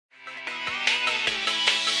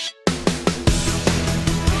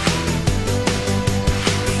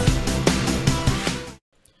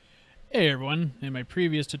Hey everyone, in my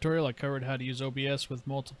previous tutorial I covered how to use OBS with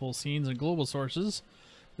multiple scenes and global sources,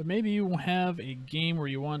 but maybe you have a game where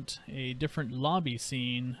you want a different lobby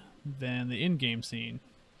scene than the in-game scene.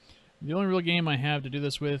 The only real game I have to do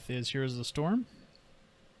this with is Heroes of the Storm.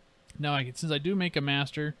 Now since I do make a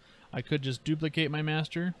master, I could just duplicate my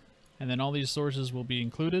master and then all these sources will be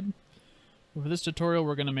included. But for this tutorial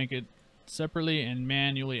we're going to make it separately and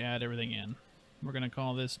manually add everything in. We're going to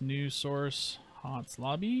call this new source Hots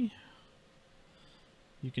Lobby.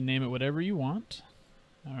 You can name it whatever you want.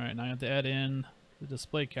 Alright, now I have to add in the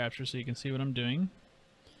display capture so you can see what I'm doing.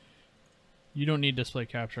 You don't need display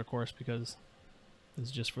capture, of course, because this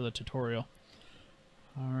is just for the tutorial.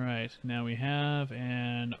 Alright, now we have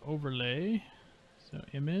an overlay. So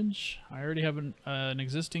image. I already have an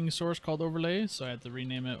existing source called overlay, so I have to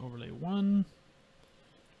rename it overlay 1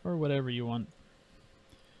 or whatever you want.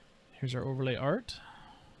 Here's our overlay art.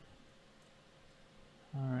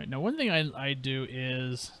 Alright, now one thing I do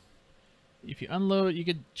is, if you unload, you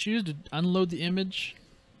could choose to unload the image.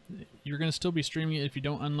 You're going to still be streaming it if you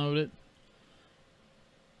don't unload it.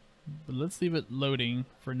 But let's leave it loading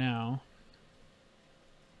for now.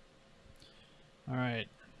 Alright,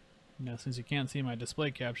 now since you can't see my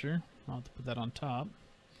display capture, I'll have to put that on top.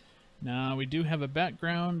 Now we do have a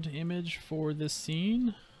background image for this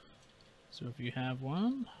scene. So if you have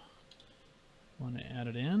one, want to add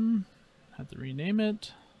it in. Have to rename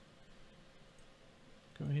it.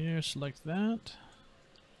 Go here, select that.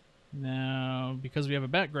 Now, because we have a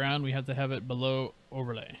background, we have to have it below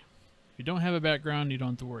overlay. If you don't have a background, you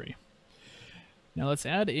don't have to worry. Now let's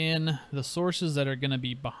add in the sources that are going to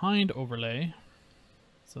be behind overlay.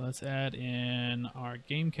 So let's add in our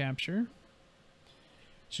game capture.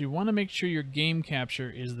 So you want to make sure your game capture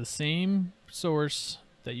is the same source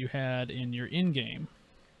that you had in your in-game.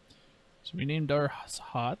 So we named our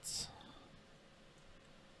hots.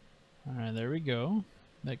 Alright, there we go.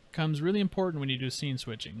 That comes really important when you do scene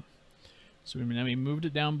switching. So now we moved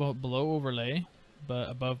it down below overlay, but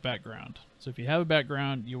above background. So if you have a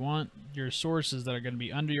background, you want your sources that are going to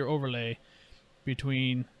be under your overlay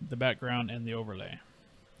between the background and the overlay.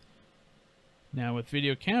 Now with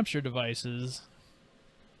video capture devices,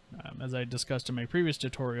 as I discussed in my previous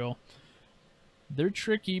tutorial, they're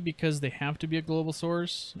tricky because they have to be a global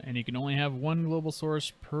source, and you can only have one global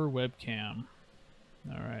source per webcam.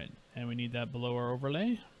 Alright, and we need that below our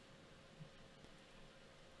overlay.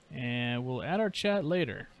 And we'll add our chat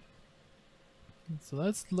later. So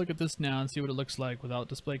let's look at this now and see what it looks like without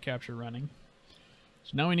display capture running.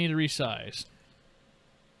 So now we need to resize.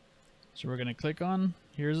 So we're going to click on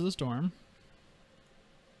Here's the Storm,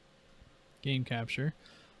 game capture,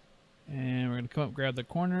 and we're going to come up, grab the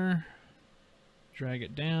corner, drag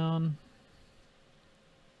it down,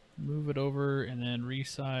 move it over, and then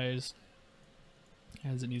resize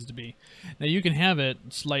as it needs to be. Now you can have it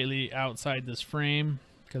slightly outside this frame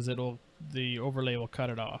because the overlay will cut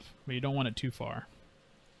it off, but you don't want it too far.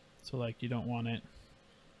 So like you don't want it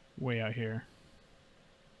way out here.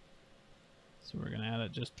 So we're gonna add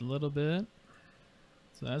it just a little bit.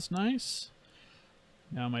 So that's nice.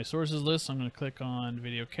 Now my sources list, I'm gonna click on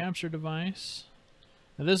video capture device.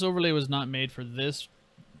 Now this overlay was not made for this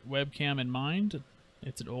webcam in mind.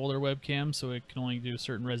 It's an older webcam, so it can only do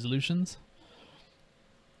certain resolutions.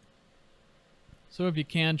 So if you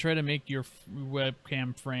can, try to make your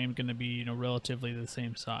webcam frame going to be, relatively the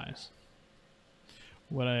same size.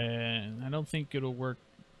 I don't think it'll work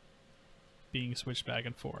being switched back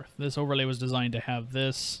and forth. This overlay was designed to have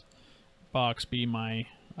this box be my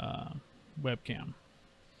webcam.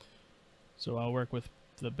 So I'll work with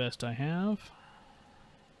the best I have.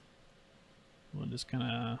 We'll just kind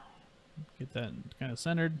of get that kind of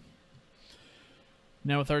centered.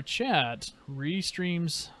 Now with our chat,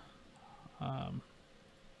 Restream's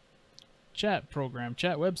chat program,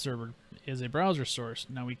 chat web server, is a browser source.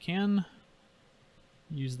 Now we can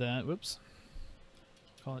use that, whoops,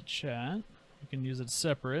 call it chat. We can use it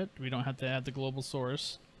separate. We don't have to add the global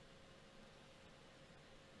source.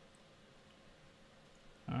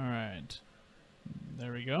 Alright,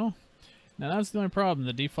 there we go. Now that's the only problem.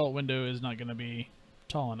 The default window is not going to be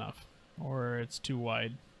tall enough, or it's too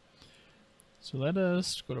wide. So let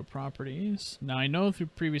us go to properties. Now I know through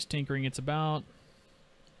previous tinkering it's about,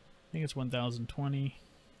 I think it's 1020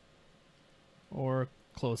 or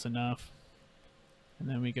close enough. And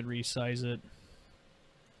then we could resize it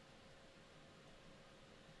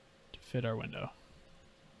to fit our window.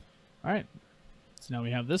 Alright, so now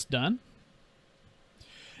we have this done.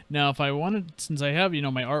 Now if I wanted, since I have,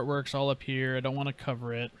 my artworks all up here, I don't want to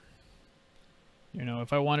cover it.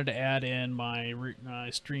 If I wanted to add in my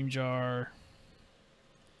StreamJar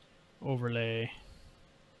overlay,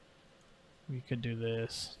 we could do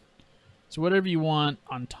this. So whatever you want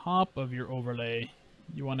on top of your overlay,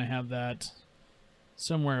 you want to have that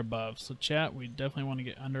somewhere above. So chat, we definitely want to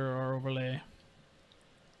get under our overlay.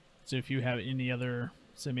 So if you have any other,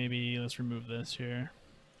 so maybe let's remove this here.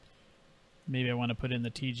 Maybe I want to put in the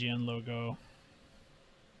TGN logo.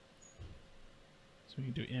 So we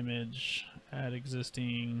can do image, add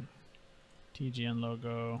existing TGN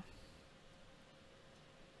logo.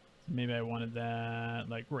 Maybe I wanted that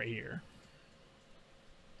like right here.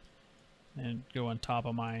 And go on top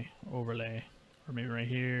of my overlay. Or maybe right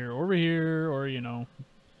here, over here, or you know,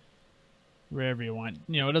 wherever you want.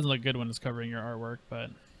 You know, it doesn't look good when it's covering your artwork, but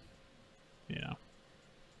you know,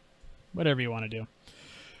 whatever you want to do.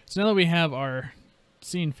 So now that we have our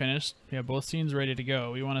scene finished, we have both scenes ready to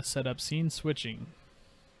go, we want to set up scene switching.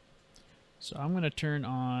 So I'm going to turn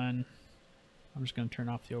on, I'm just going to turn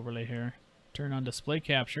off the overlay here. Turn on display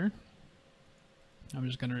capture. I'm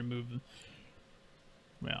just going to remove,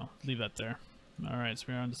 well, leave that there. Alright, so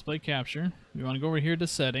we're on display capture. We want to go over here to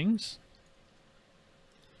settings.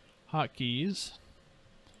 Hotkeys.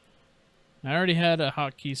 I already had a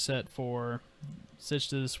hotkey set for switch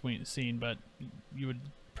to this scene, but you would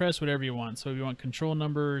press whatever you want. So if you want control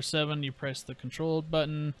number 7, you press the control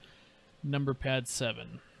button, number pad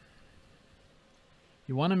 7.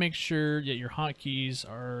 You want to make sure that your hotkeys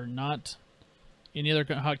are not any other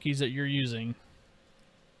hotkeys that you're using.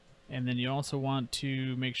 And then you also want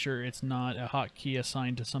to make sure it's not a hotkey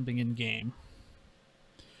assigned to something in game.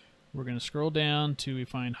 We're going to scroll down till we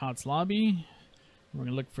find Hot's Lobby. We're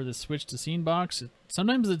going to look for the switch to scene box.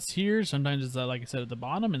 Sometimes it's here, sometimes it's like I said at the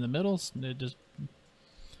bottom, in the middle. It just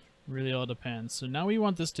really all depends. So now we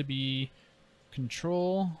want this to be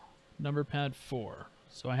control number pad 4.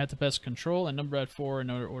 So I have to press control and number pad 4 in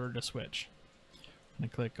order to switch. I'm going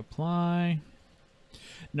to click apply.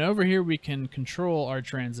 Now over here we can control our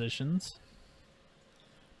transitions.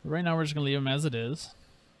 But right now we're just going to leave them as it is.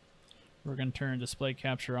 We're going to turn display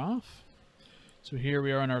capture off. So here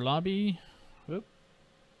we are in our lobby. Whoop.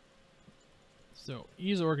 So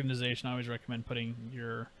ease of organization, I always recommend putting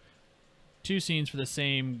your two scenes for the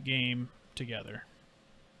same game together.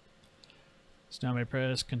 So now I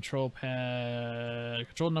press control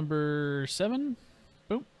number 7.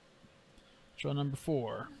 Boom. Control number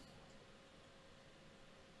 4.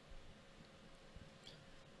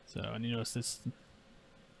 So, and you notice this.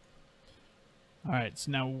 Alright,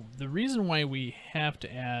 so now the reason why we have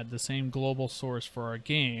to add the same global source for our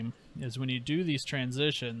game is when you do these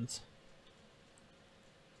transitions,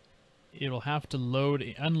 it'll have to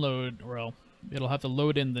unload, well, it'll have to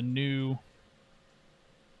load in the new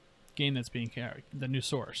game that's being carried, the new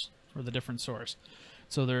source, or the different source.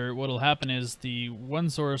 So what'll happen is the one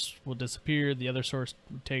source will disappear, the other source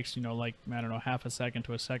takes, you know, like, I don't know, half a second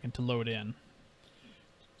to a second to load in.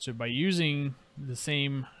 So by using the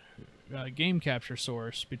same game capture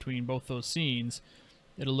source between both those scenes,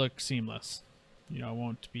 it'll look seamless. You know, it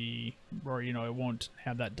won't be, or you know, it won't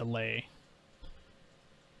have that delay.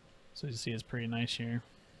 So you see it's pretty nice here.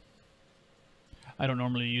 I don't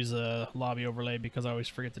normally use a lobby overlay because I always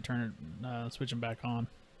forget to turn it, switch them back on.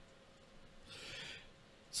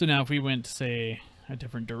 So now if we went to say a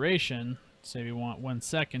different duration, say we want 1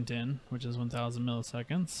 second in, which is 1000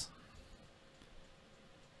 milliseconds.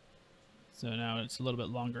 So now it's a little bit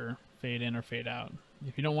longer fade in or fade out.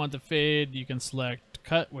 If you don't want the fade, you can select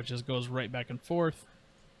cut, which just goes right back and forth.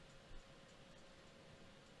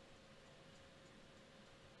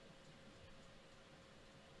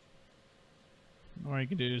 Or you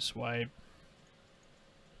can do swipe.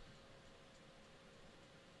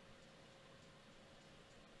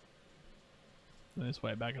 So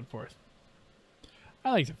swipe back and forth. I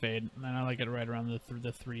like the fade, and I like it right around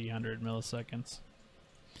the 300 milliseconds.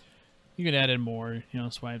 You could add in more, you know,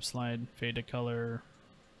 swipe, slide, fade to color.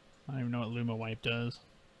 I don't even know what Luma Wipe does.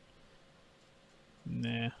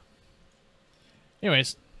 Nah.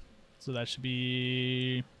 Anyways, so that should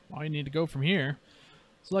be all you need to go from here.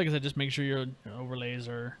 So like I said, just make sure your overlays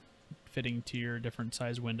are fitting to your different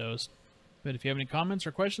size windows. But if you have any comments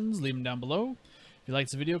or questions, leave them down below. If you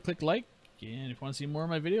liked the video, click like. And if you want to see more of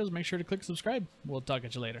my videos, make sure to click subscribe. We'll talk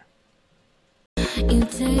at you later. You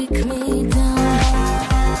take me down.